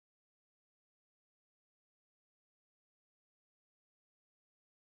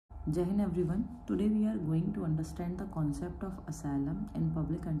Jai Hind everyone. Today we are going to understand the concept of asylum in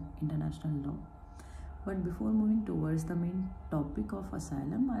public and international law. But before moving towards the main topic of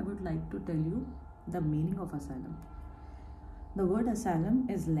asylum, I would like to tell you the meaning of asylum. The word asylum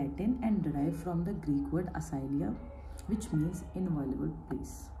is Latin and derived from the Greek word asylia, which means inviolable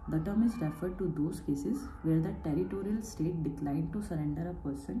place. The term is referred to those cases where the territorial state declined to surrender a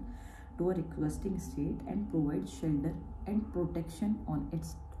person to a requesting state and provide shelter and protection on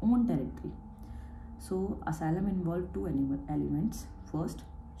its own territory. So asylum involved two elements. First,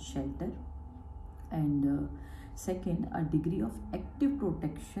 shelter, and second, a degree of active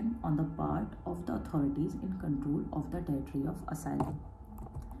protection on the part of the authorities in control of the territory of asylum.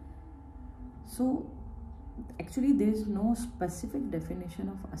 So actually there is no specific definition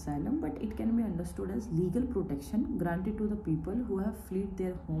of asylum, but it can be understood as legal protection granted to the people who have fled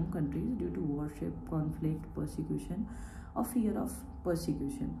their home countries due to warship, conflict, persecution, or fear of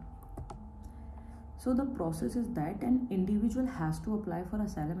persecution. So the process is that an individual has to apply for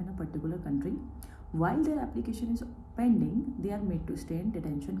asylum in a particular country. While their application is pending, they are made to stay in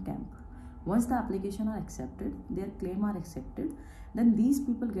detention camp. Once the application are accepted, their claim are accepted, then these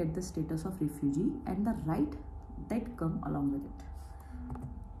people get the status of refugee and the right that come along with it.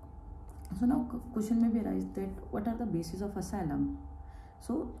 So now question may be arise that what are the basis of asylum?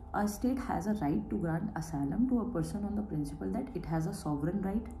 So a state has a right to grant asylum to a person on the principle that it has a sovereign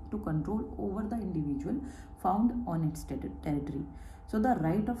right to control over the individual found on its territory. So the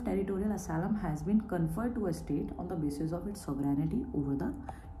right of territorial asylum has been conferred to a state on the basis of its sovereignty over the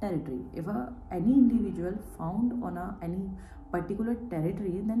territory. If any individual found on any particular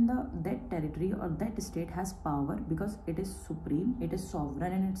territory, then that territory or that state has power because it is supreme, it is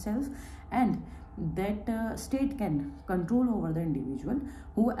sovereign in itself, and that state can control over the individual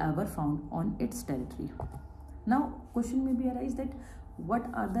whoever found on its territory. Now question may be arise that what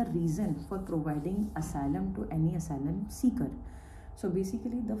are the reasons for providing asylum to any asylum seeker? So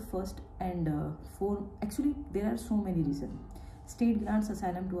basically the first and actually there are so many reasons. State grants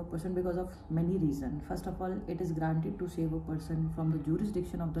asylum to a person because of many reasons. First of all, it is granted to save a person from the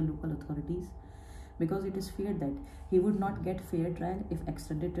jurisdiction of the local authorities, because it is feared that he would not get fair trial if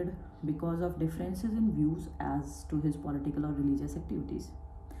extradited because of differences in views as to his political or religious activities.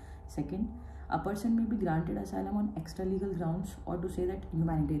 Second, a person may be granted asylum on extra-legal grounds, or to say that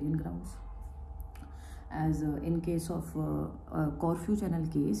humanitarian grounds. As in case of Corfu Channel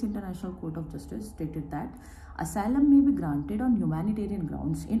case, International Court of Justice stated that asylum may be granted on humanitarian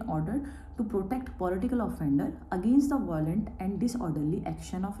grounds in order to protect political offender against the violent and disorderly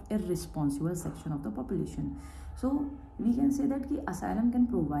action of irresponsible section of the population. So we can say that asylum can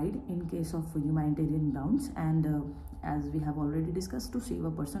provide in case of humanitarian grounds, and as we have already discussed, to save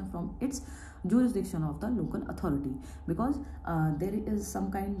a person from its jurisdiction of the local authority, because there is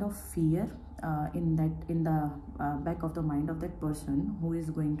some kind of fear in the back of the mind of that person who is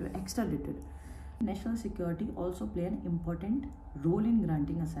going to extradite it. National security also play an important role in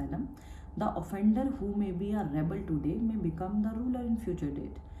granting asylum. The offender who may be a rebel today may become the ruler in future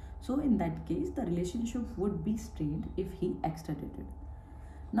date. So in that case, the relationship would be strained if he extradited.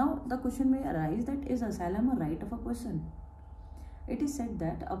 Now the question may arise that is asylum a right of a person? It is said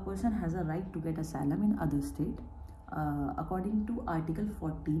that a person has a right to get asylum in other state. According to Article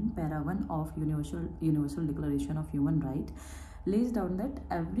 14, Para 1 of Universal Declaration of Human Rights, lays down that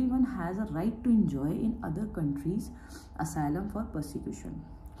everyone has a right to enjoy in other countries asylum for persecution.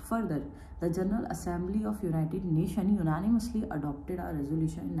 Further, the General Assembly of United Nations unanimously adopted a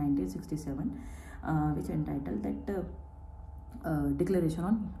resolution in 1967 which entitled that Declaration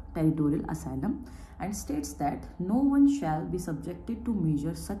on Territorial Asylum, and states that no one shall be subjected to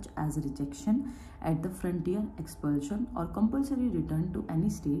measures such as rejection at the frontier, expulsion, or compulsory return to any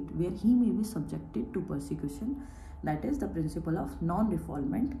state where he may be subjected to persecution. That is the principle of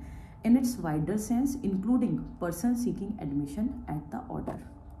non-refoulement in its wider sense, including persons seeking admission at the order.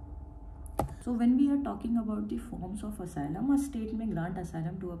 So when we are talking about the forms of asylum, a state may grant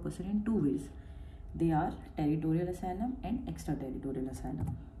asylum to a person in two ways. They are territorial asylum and extraterritorial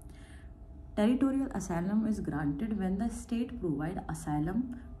asylum. Territorial asylum is granted when the state provides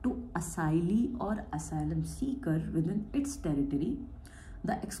asylum to asylee or asylum seeker within its territory.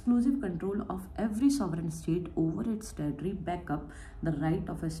 The exclusive control of every sovereign state over its territory back up the right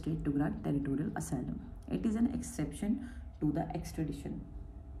of a state to grant territorial asylum. It is an exception to the extradition.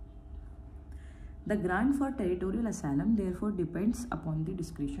 The grant for territorial asylum therefore depends upon the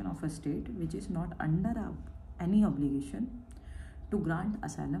discretion of a state which is not under any obligation to grant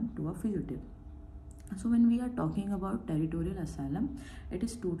asylum to a fugitive. So when we are talking about territorial asylum, it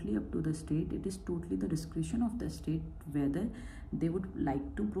is totally up to the state. It is totally the discretion of the state whether they would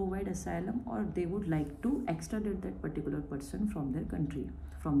like to provide asylum or they would like to extradite that particular person from their country,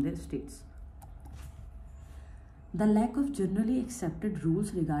 from their states. The lack of generally accepted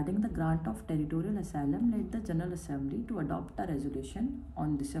rules regarding the grant of territorial asylum led the General Assembly to adopt a resolution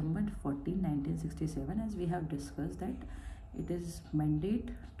on December 14, 1967, as we have discussed that it is mandate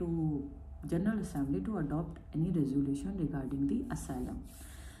to General Assembly to adopt any resolution regarding the asylum,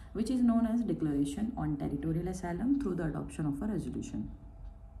 which is known as Declaration on Territorial Asylum through the adoption of a resolution.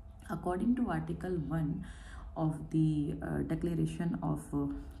 According to Article 1 of the Declaration of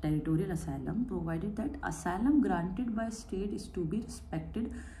Territorial Asylum, provided that asylum granted by state is to be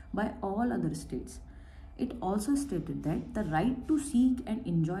respected by all other states. It also stated that the right to seek and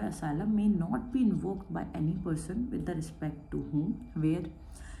enjoy asylum may not be invoked by any person with the respect to whom, where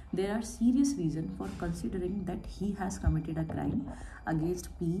there are serious reasons for considering that he has committed a crime against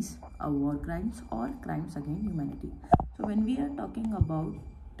peace, a war crimes, or crimes against humanity. So when we are talking about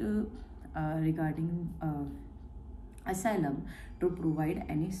regarding asylum to provide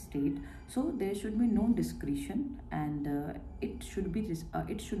any state, so there should be no discretion, and it should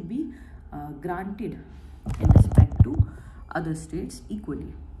be granted in respect to other states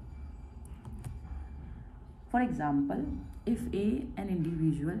equally. For example, if an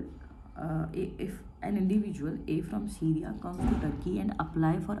individual A from Syria comes to Turkey and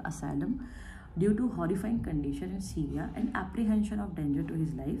apply for asylum due to horrifying condition in Syria and apprehension of danger to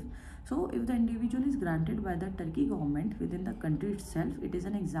his life, so if the individual is granted by the Turkey government within the country itself, it is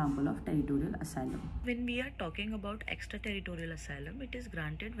an example of territorial asylum. When we are talking about extraterritorial asylum, it is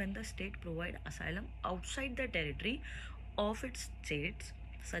granted when the state provide asylum outside the territory of its states,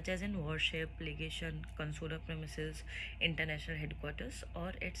 such as in worship, legation, consular premises, international headquarters,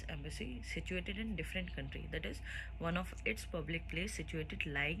 or its embassy situated in different country, that is one of its public place situated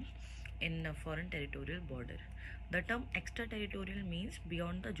lying in a foreign territorial border. The term extraterritorial means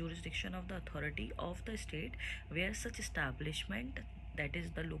beyond the jurisdiction of the authority of the state where such establishment, that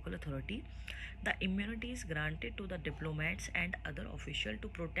is the local authority, the immunity is granted to the diplomats and other officials to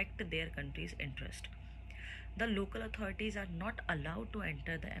protect their country's interest. The local authorities are not allowed to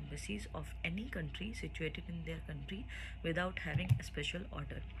enter the embassies of any country situated in their country without having a special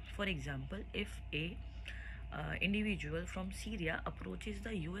order. For example, if a individual from Syria approaches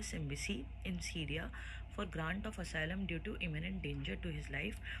the US embassy in Syria for grant of asylum due to imminent danger to his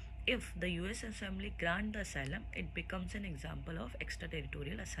life, if the US Assembly grant the asylum, it becomes an example of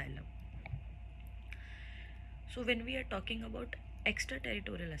extraterritorial asylum. So when we are talking about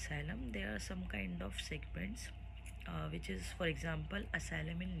extraterritorial asylum, there are some kind of segments, which is, for example,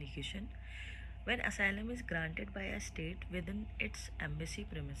 asylum in legation. When asylum is granted by a state within its embassy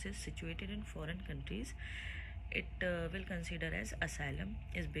premises situated in foreign countries, it will consider as asylum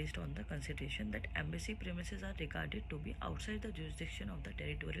is based on the consideration that embassy premises are regarded to be outside the jurisdiction of the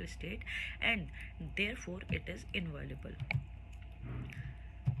territorial state and therefore it is inviolable.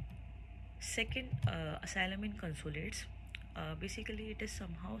 Second, asylum in consulates. Basically, it is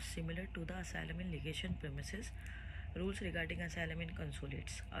somehow similar to the asylum in legation premises. Rules regarding asylum in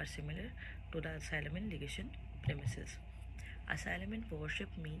consulates are similar to the asylum in legation premises. Asylum in worship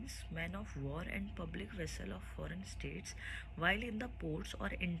means men of war and public vessel of foreign states, while in the ports or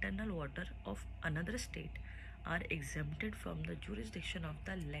internal water of another state, are exempted from the jurisdiction of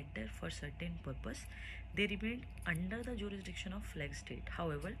the latter for certain purpose. They remain under the jurisdiction of flag state.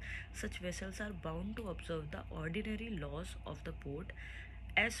 However, such vessels are bound to observe the ordinary laws of the port.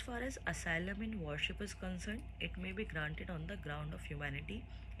 As far as asylum in worship is concerned, it may be granted on the ground of humanity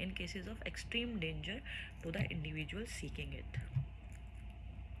in cases of extreme danger to the individual seeking it.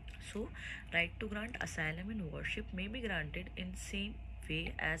 So, right to grant asylum in worship may be granted in same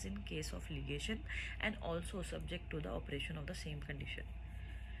way as in case of legation and also subject to the operation of the same condition.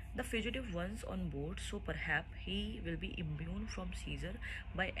 The fugitive once on board, so perhaps he will be immune from seizure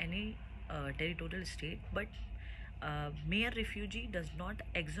by any territorial state, but mere refugee does not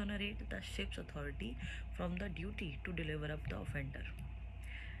exonerate the ship's authority from the duty to deliver up the offender.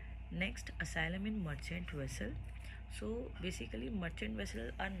 Next, asylum in merchant vessel. So basically, merchant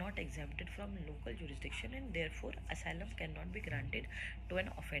vessels are not exempted from local jurisdiction and therefore asylum cannot be granted to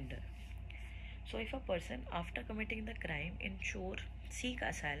an offender. So if a person after committing the crime in shore seek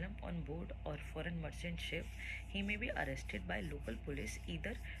asylum on board or foreign merchant ship, he may be arrested by local police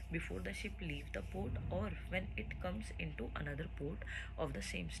either before the ship leaves the port or when it comes into another port of the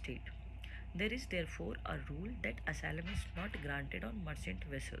same state. There is therefore a rule that asylum is not granted on merchant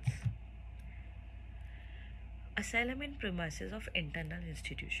vessels. Asylum in premises of internal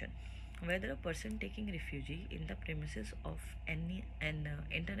institution. Whether a person taking refuge in the premises of an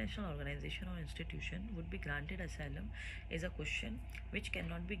international organization or institution would be granted asylum is a question which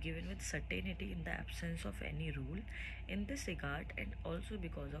cannot be given with certainty in the absence of any rule in this regard, and also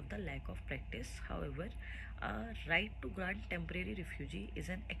because of the lack of practice. However, a right to grant temporary refuge is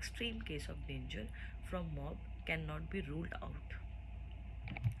an extreme case of danger from mob cannot be ruled out.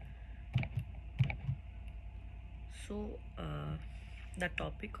 So, the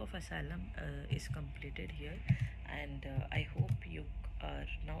topic of asylum is completed here, and I hope you are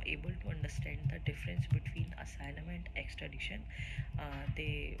now able to understand the difference between asylum and extradition.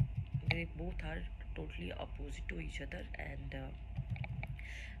 They both are totally opposite to each other, and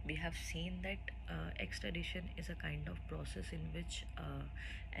we have seen that extradition is a kind of process in which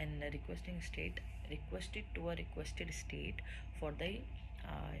an requesting state requested to a requested state for the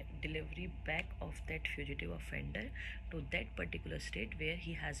delivery back of that fugitive offender to that particular state where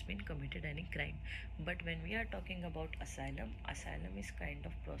he has been committed any crime. But when we are talking about asylum is kind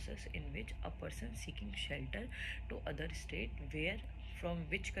of process in which a person seeking shelter to other state where from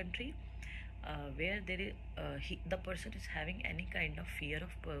which country where there is the person is having any kind of fear of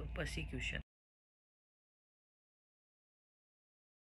persecution.